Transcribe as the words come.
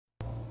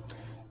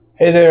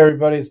Hey there,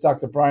 everybody. It's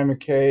Dr. Brian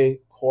McKay,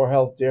 Core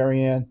Health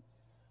Darien.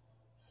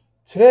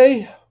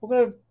 Today, we're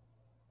going to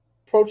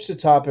approach the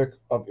topic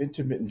of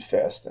intermittent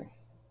fasting.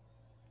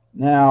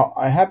 Now,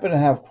 I happen to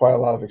have quite a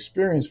lot of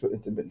experience with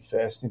intermittent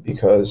fasting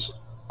because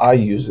I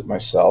use it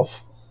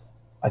myself.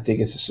 I think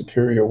it's a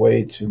superior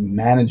way to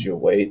manage your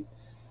weight.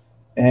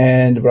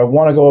 And what I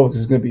want to go over,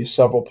 because it's going to be a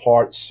several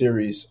part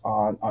series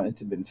on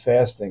intermittent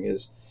fasting,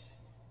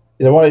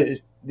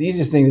 the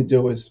easiest thing to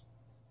do is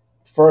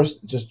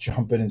first just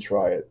jump in and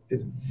try it.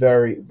 It's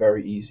very,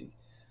 very easy.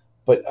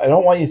 But I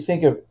don't want you to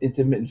think of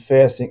intermittent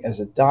fasting as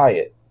a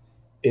diet.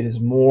 It is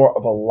more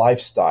of a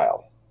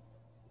lifestyle.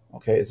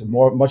 Okay, it's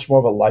much more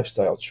of a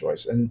lifestyle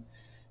choice. And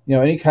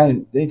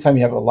anytime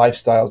you have a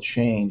lifestyle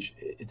change,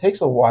 it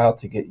takes a while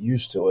to get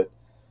used to it.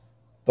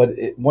 But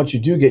once you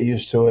do get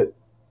used to it,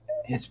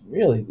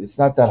 it's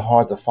not that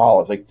hard to follow.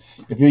 It's like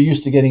if you're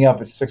used to getting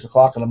up at 6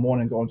 o'clock in the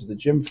morning, going to the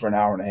gym for an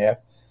hour and a half,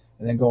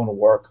 and then going to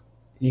work,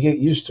 you get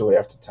used to it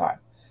after time.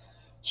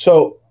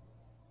 So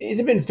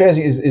intermittent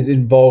fasting is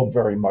in vogue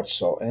very much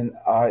so. And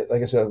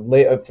like I said,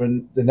 later for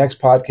the next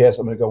podcast,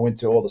 I'm going to go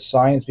into all the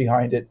science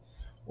behind it,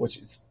 which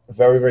is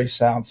very, very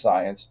sound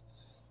science.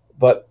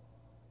 But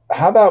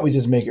how about we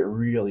just make it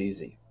real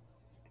easy?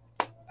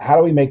 How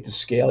do we make the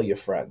scale your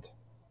friend?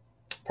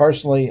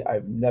 Personally,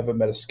 I've never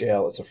met a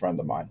scale that's a friend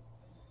of mine.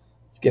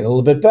 It's getting a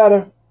little bit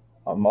better,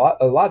 a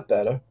lot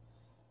better,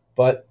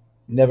 but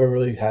never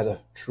really had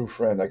a true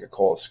friend I could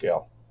call a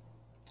scale.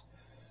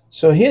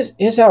 So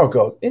here's how it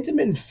goes.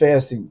 Intermittent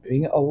fasting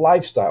being a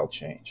lifestyle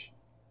change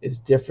is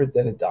different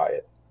than a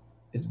diet.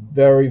 It's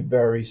very,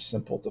 very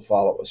simple to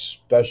follow,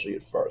 especially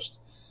at first.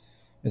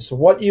 And so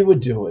what you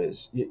would do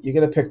is you're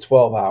going to pick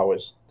 12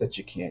 hours that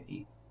you can't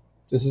eat.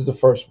 This is the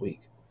first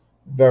week.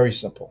 Very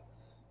simple.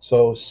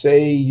 So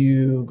say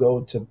you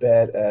go to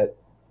bed at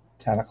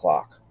 10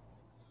 o'clock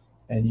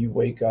and you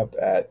wake up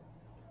at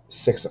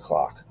 6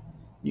 o'clock.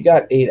 You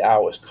got 8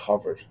 hours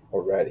covered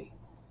already.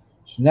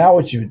 So now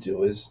what you would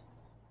do is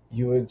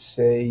you would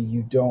say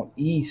you don't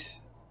eat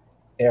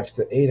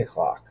after 8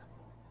 o'clock.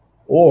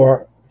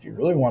 Or if you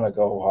really want to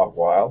go hog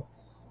wild,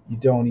 you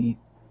don't eat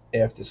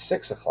after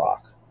 6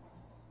 o'clock.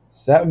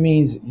 So that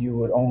means you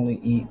would only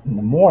eat in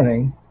the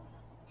morning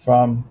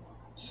from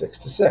 6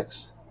 to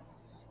 6.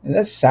 And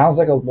that sounds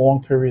like a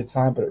long period of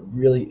time, but it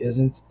really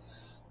isn't.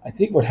 I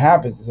think what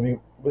happens is,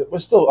 we're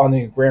still on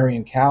the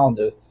agrarian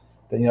calendar.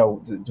 That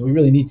do we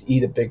really need to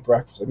eat a big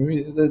breakfast?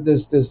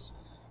 There's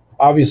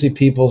obviously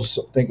people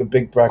think a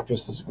big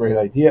breakfast is a great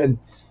idea, and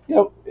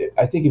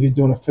I think if you're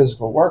doing a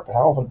physical work, but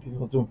how often are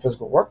people doing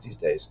physical work these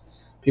days?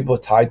 People are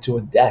tied to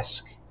a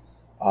desk,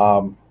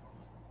 um,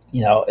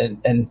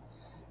 and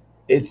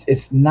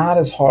it's not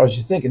as hard as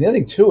you think. And the other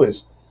thing too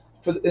is,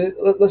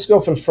 let's go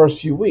for the first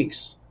few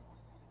weeks.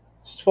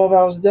 It's 12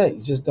 hours a day.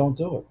 You just don't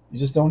do it. You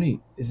just don't eat.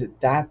 Is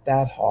it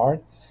that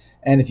hard?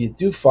 And if you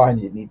do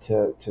find you need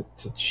to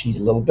cheat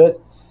a little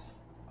bit,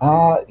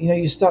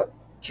 you start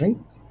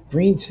drink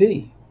green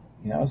tea.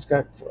 It's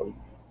got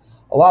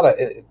a lot of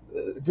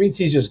green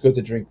tea is just good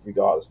to drink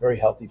regardless. Very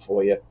healthy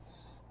for you,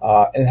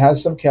 and it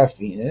has some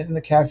caffeine in it, and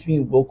the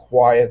caffeine will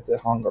quiet the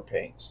hunger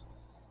pains.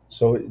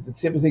 So the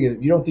type of thing is,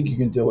 if you don't think you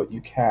can do it, you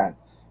can.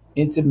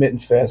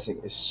 Intermittent fasting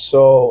is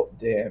so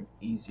damn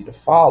easy to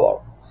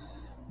follow.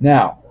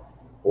 Now,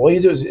 all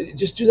you do is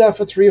just do that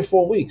for 3 or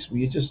 4 weeks, where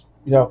you just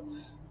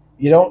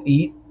you don't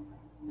eat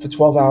for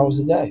 12 hours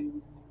a day.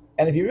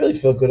 And if you really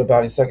feel good about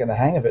it, you start getting the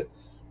hang of it,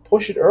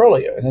 push it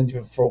earlier. And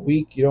then for a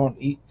week, you don't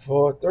eat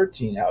for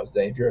 13 hours a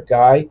day. If you're a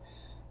guy,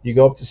 you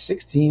go up to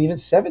 16, even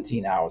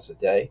 17 hours a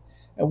day.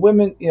 And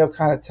women,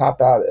 kind of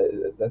top out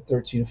at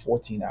 13 or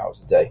 14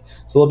 hours a day.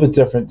 It's a little bit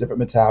different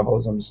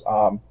metabolisms.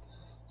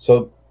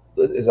 So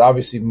it's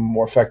obviously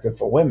more effective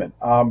for women.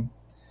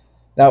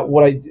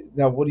 What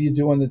do you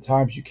do on the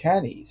times you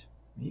can eat?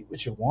 Eat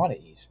what you want to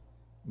eat.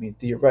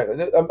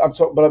 Theoretically, I'm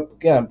talking, but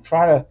again, I'm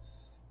trying to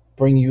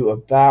bring you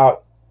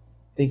about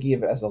thinking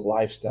of it as a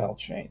lifestyle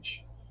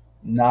change,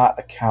 not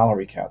a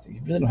calorie counting.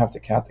 You really don't have to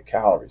count the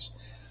calories.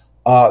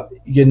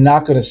 You're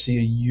not going to see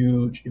a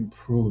huge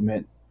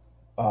improvement,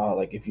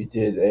 like if you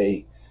did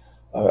a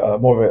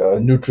more of a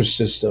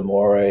Nutrisystem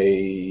or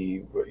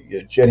a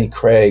Jenny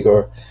Craig,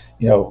 or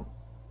you know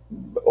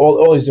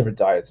all these different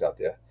diets out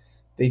there.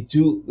 They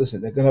do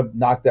listen. They're going to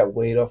knock that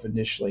weight off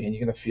initially, and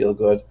you're going to feel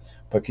good.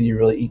 But can you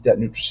really eat that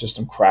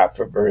Nutrisystem crap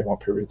for a very long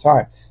period of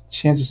time?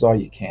 Chances are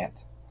you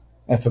can't,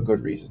 and for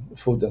good reason. The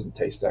food doesn't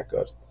taste that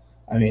good.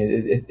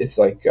 It's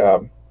like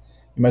you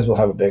might as well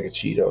have a bag of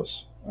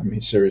Cheetos.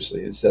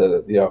 Seriously, instead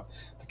of the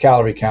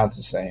calorie count's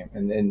the same,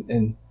 and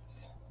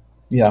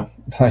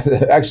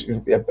actually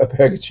a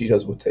bag of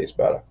Cheetos would taste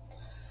better.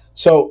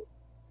 So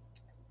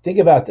think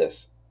about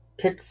this.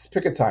 Pick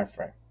a time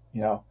frame.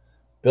 You know,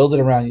 build it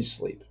around your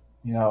sleep.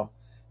 You know,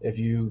 if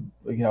you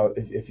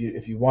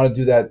want to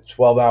do that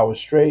 12 hours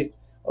straight,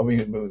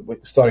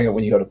 starting at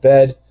when you go to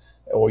bed,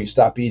 or you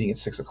stop eating at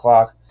 6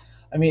 o'clock.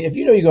 If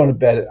you know you're going to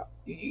bed,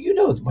 you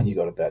know when you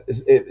go to bed.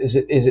 Is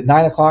it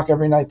 9 o'clock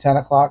every night, 10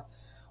 o'clock?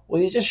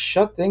 Well, you just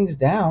shut things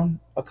down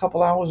a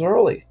couple hours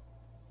early.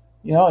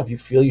 If you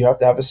feel you have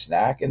to have a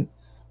snack, and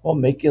well,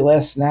 make your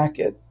last snack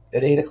at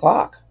 8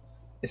 o'clock.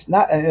 It's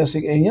not, and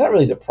you're not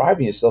really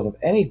depriving yourself of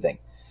anything.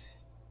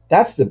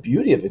 That's the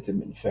beauty of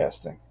intermittent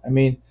fasting. I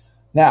mean,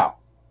 now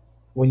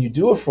when you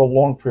do it for a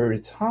long period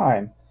of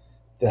time,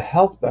 the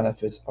health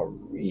benefits are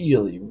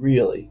really,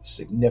 really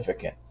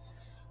significant.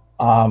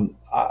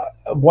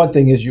 One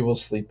thing is you will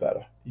sleep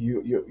better.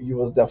 You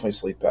will definitely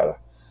sleep better.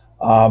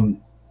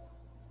 Um,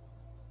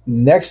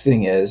 Next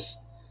thing is,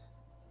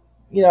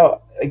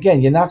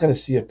 again, you're not going to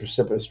see a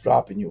precipitous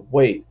drop in your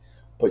weight,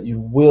 but you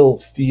will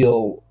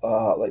feel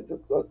like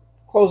the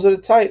clothes that are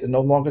tight and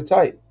no longer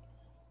tight.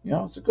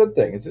 It's a good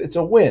thing. It's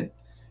a win.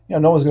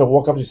 No one's going to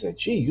walk up to you and say,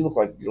 "Gee, you look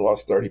like you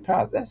lost 30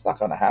 pounds." That's not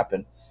going to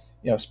happen.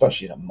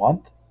 Especially in a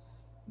month.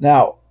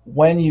 Now,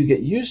 when you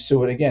get used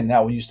to it, again,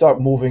 now when you start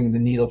moving the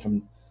needle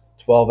from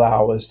 12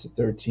 hours to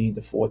 13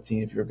 to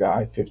 14, if you're a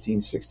guy,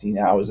 15, 16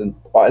 hours and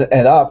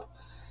up,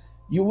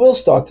 you will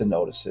start to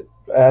notice it.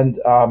 And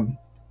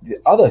the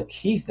other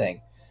key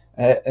thing,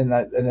 and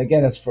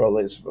again, that's for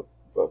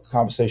a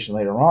conversation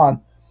later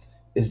on,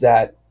 is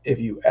that if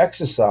you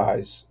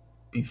exercise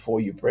before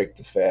you break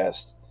the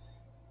fast,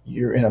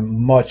 you're in a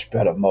much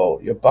better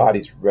mode. Your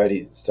body's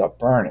ready to start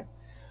burning.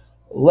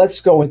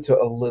 Let's go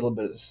into a little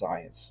bit of the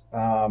science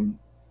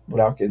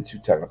without getting too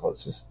technical.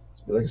 It's just,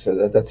 like I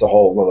said, that's a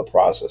whole other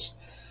process.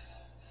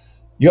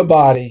 Your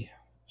body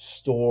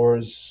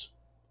stores,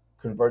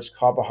 converts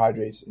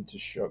carbohydrates into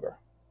sugar,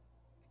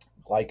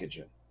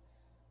 glycogen.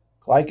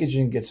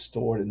 Glycogen gets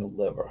stored in the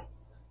liver.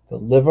 The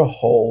liver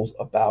holds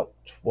about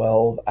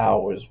 12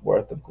 hours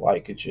worth of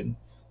glycogen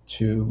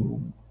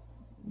to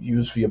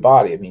use for your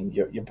body. I mean,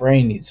 your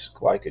brain needs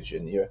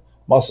glycogen, your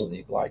muscles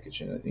need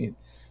glycogen. I mean,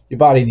 your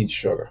body needs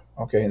sugar.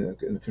 Okay,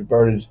 and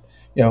converted,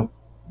 you know,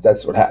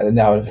 that's what happens.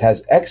 Now, if it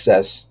has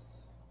excess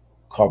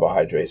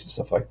carbohydrates and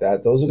stuff like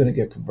that, those are going to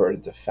get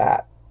converted to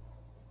fat.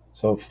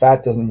 So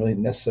fat doesn't really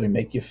necessarily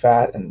make you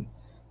fat, and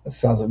that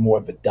sounds like more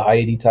of a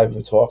diety type of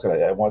a talk. And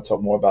I want to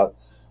talk more about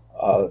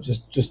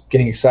just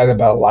getting excited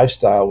about a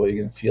lifestyle where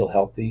you're going to feel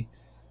healthy.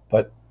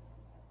 But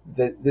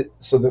the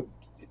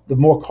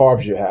more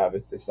carbs you have,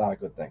 it's not a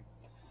good thing.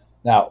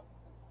 Now,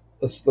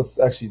 let's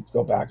actually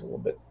go back a little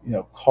bit.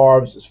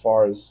 Carbs as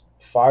far as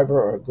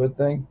fiber are a good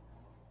thing.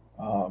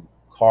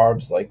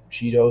 Carbs like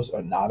Cheetos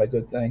are not a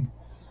good thing.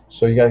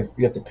 So you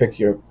have to pick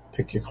your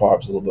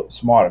carbs a little bit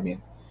smart. I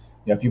mean,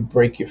 if you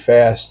break your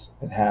fast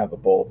and have a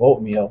bowl of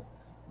oatmeal,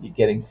 you're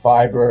getting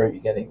fiber.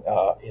 You're getting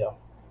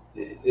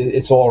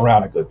it's all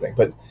around a good thing.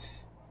 But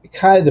it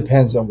kind of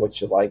depends on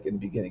what you like in the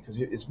beginning, because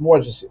it's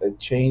more just a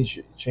change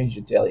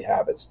your daily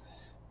habits.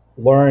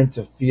 Learn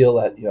to feel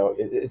that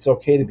it's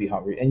okay to be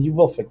hungry, and you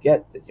will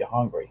forget that you're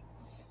hungry.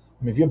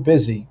 I mean, if you're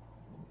busy,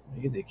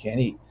 you can't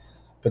eat,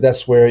 but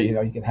that's where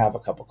you can have a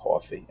cup of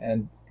coffee,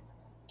 and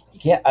you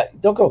can't.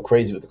 Don't go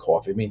crazy with the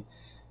coffee. I mean,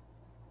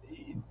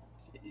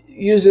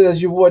 use it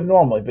as you would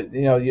normally, but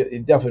you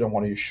definitely don't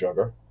want to use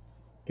sugar,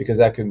 because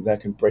that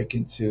can break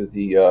into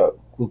the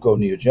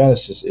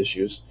gluconeogenesis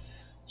issues.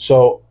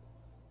 So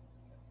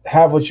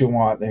have what you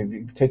want.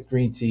 Maybe take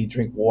green tea,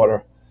 drink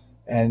water,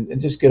 and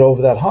just get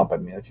over that hump. I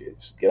mean, if you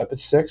just get up at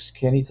 6,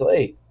 can't eat till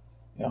 8.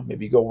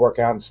 Maybe go work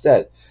out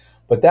instead.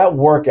 But that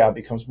workout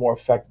becomes more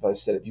effective, as I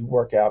said, if you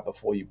work out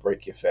before you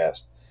break your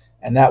fast,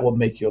 and that will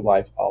make your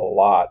life a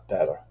lot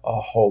better, a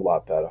whole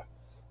lot better.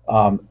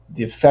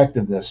 The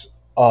effectiveness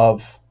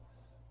of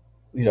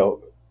you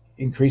know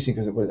increasing,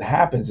 because what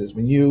happens is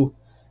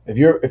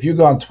if you've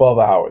gone 12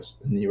 hours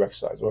and then you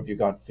exercise, or if you've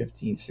gone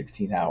 15,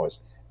 16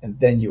 hours and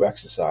then you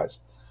exercise,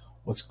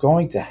 what's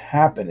going to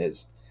happen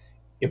is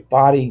your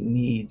body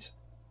needs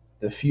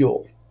the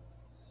fuel.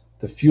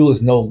 The fuel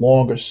is no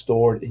longer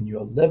stored in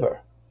your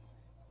liver,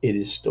 it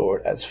is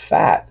stored as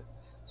fat.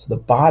 So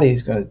the body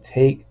is going to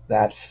take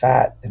that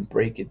fat and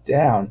break it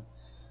down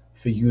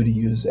for you to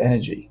use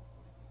energy.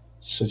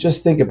 So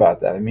just think about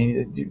that. I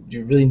mean, do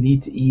you really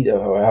need to eat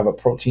or have a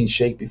protein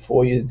shake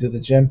before you do the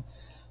gym?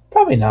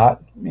 Probably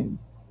not. I mean,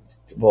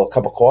 well, a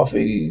cup of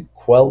coffee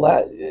quell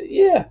that?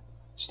 Yeah.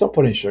 Just don't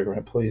put any sugar in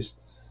it, please.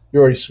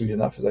 You're already sweet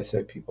enough, as I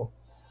said, people.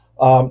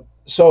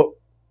 So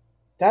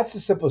that's the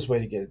simplest way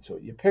to get into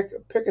it. You pick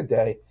a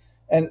day,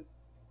 and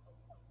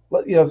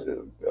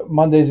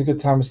Monday's a good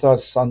time to start.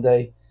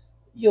 Sunday,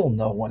 you'll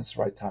know when it's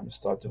the right time to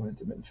start doing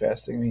intermittent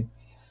fasting. I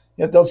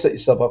mean, don't set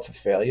yourself up for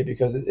failure,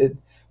 because it.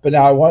 But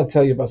now I want to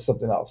tell you about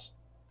something else.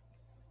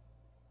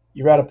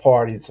 You're at a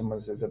party and someone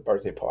says a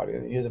birthday party,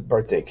 and here's a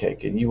birthday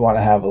cake, and you want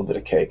to have a little bit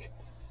of cake,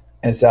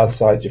 and it's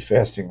outside your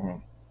fasting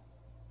room.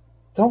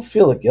 Don't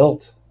feel the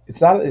guilt. It's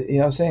not,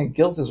 what I'm saying,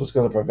 guilt is what's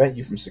going to prevent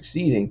you from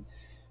succeeding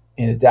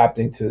in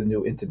adapting to the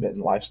new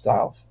intermittent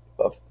lifestyle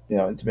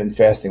intermittent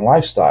fasting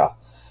lifestyle.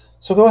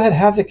 So go ahead,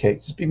 have the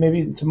cake. Just be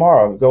maybe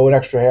tomorrow, go an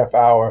extra half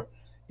hour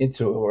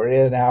into it, or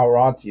add an hour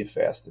onto your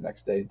fast the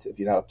next day if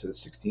you're not up to the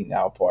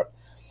 16-hour part.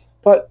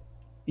 But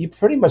you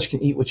pretty much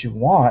can eat what you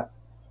want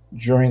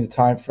during the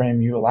time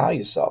frame you allow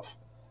yourself.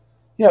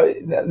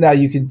 Now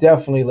you can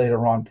definitely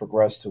later on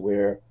progress to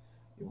where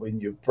when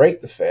you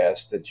break the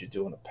fast that you're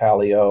doing a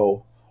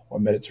paleo or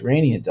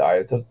Mediterranean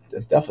diet,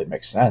 it definitely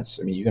makes sense.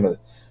 I mean,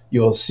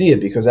 you will see it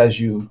because as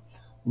you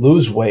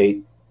lose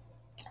weight,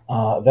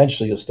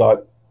 eventually you'll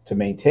start to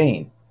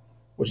maintain,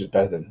 which is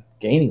better than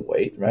gaining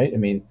weight, right? I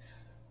mean,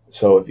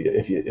 so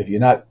if you're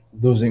not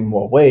losing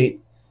more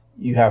weight,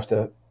 you have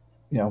to,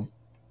 you know,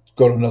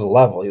 go to another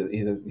level.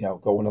 Either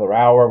go another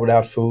hour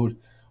without food,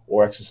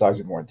 or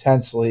exercising more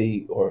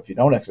intensely, or if you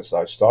don't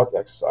exercise, start to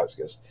exercise.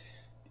 Because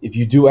if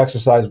you do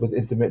exercise with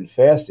intermittent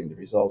fasting, the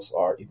results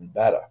are even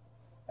better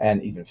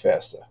and even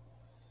faster.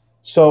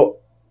 So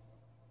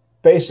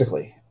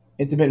basically,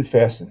 intermittent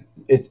fasting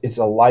it's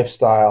a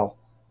lifestyle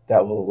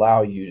that will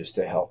allow you to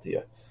stay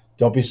healthier.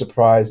 Don't be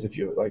surprised if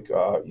you're like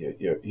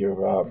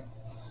your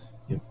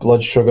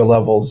blood sugar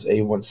levels,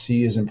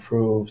 A1C is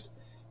improved,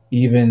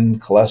 even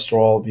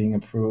cholesterol being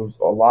improved.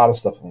 A lot of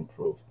stuff will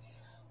improve,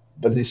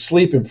 but the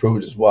sleep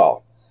improved as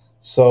well.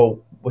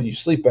 So when you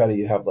sleep better,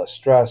 you have less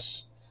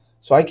stress.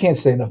 So I can't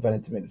say enough about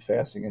intermittent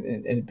fasting,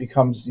 and it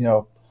becomes,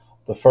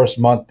 the first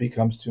month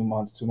becomes 2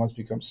 months, 2 months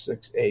becomes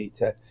 6, 8,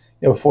 10.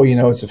 Before you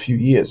know, it's a few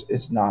years.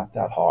 It's not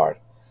that hard.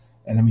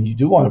 And I mean, you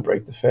do want to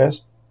break the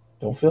fast.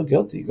 Don't feel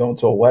guilty. You go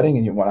into a wedding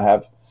and you want to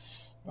have,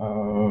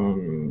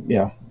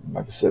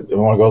 like I said, you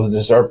want to go to the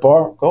dessert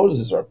bar, go to the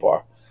dessert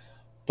bar.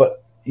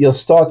 But you'll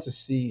start to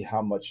see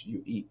how much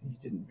you eat. You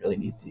didn't really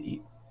need to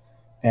eat.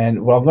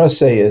 And what I'm going to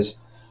say is,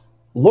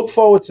 look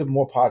forward to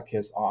more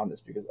podcasts on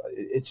this because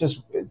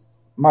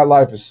my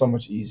life is so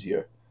much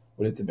easier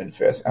with intermittent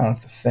fasting. I don't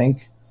have to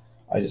think;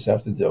 I just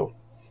have to do,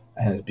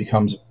 and it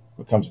becomes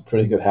a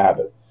pretty good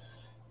habit.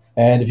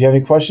 And if you have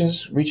any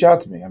questions, reach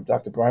out to me. I'm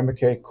Dr. Brian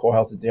McKay, Core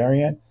Health and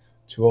Darien,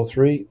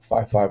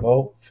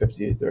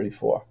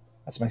 203-550-5834.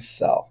 That's my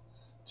cell,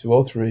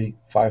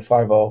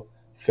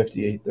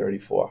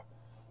 203-550-5834.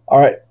 All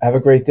right, have a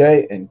great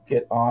day and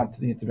get on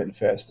to the intermittent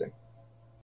fasting.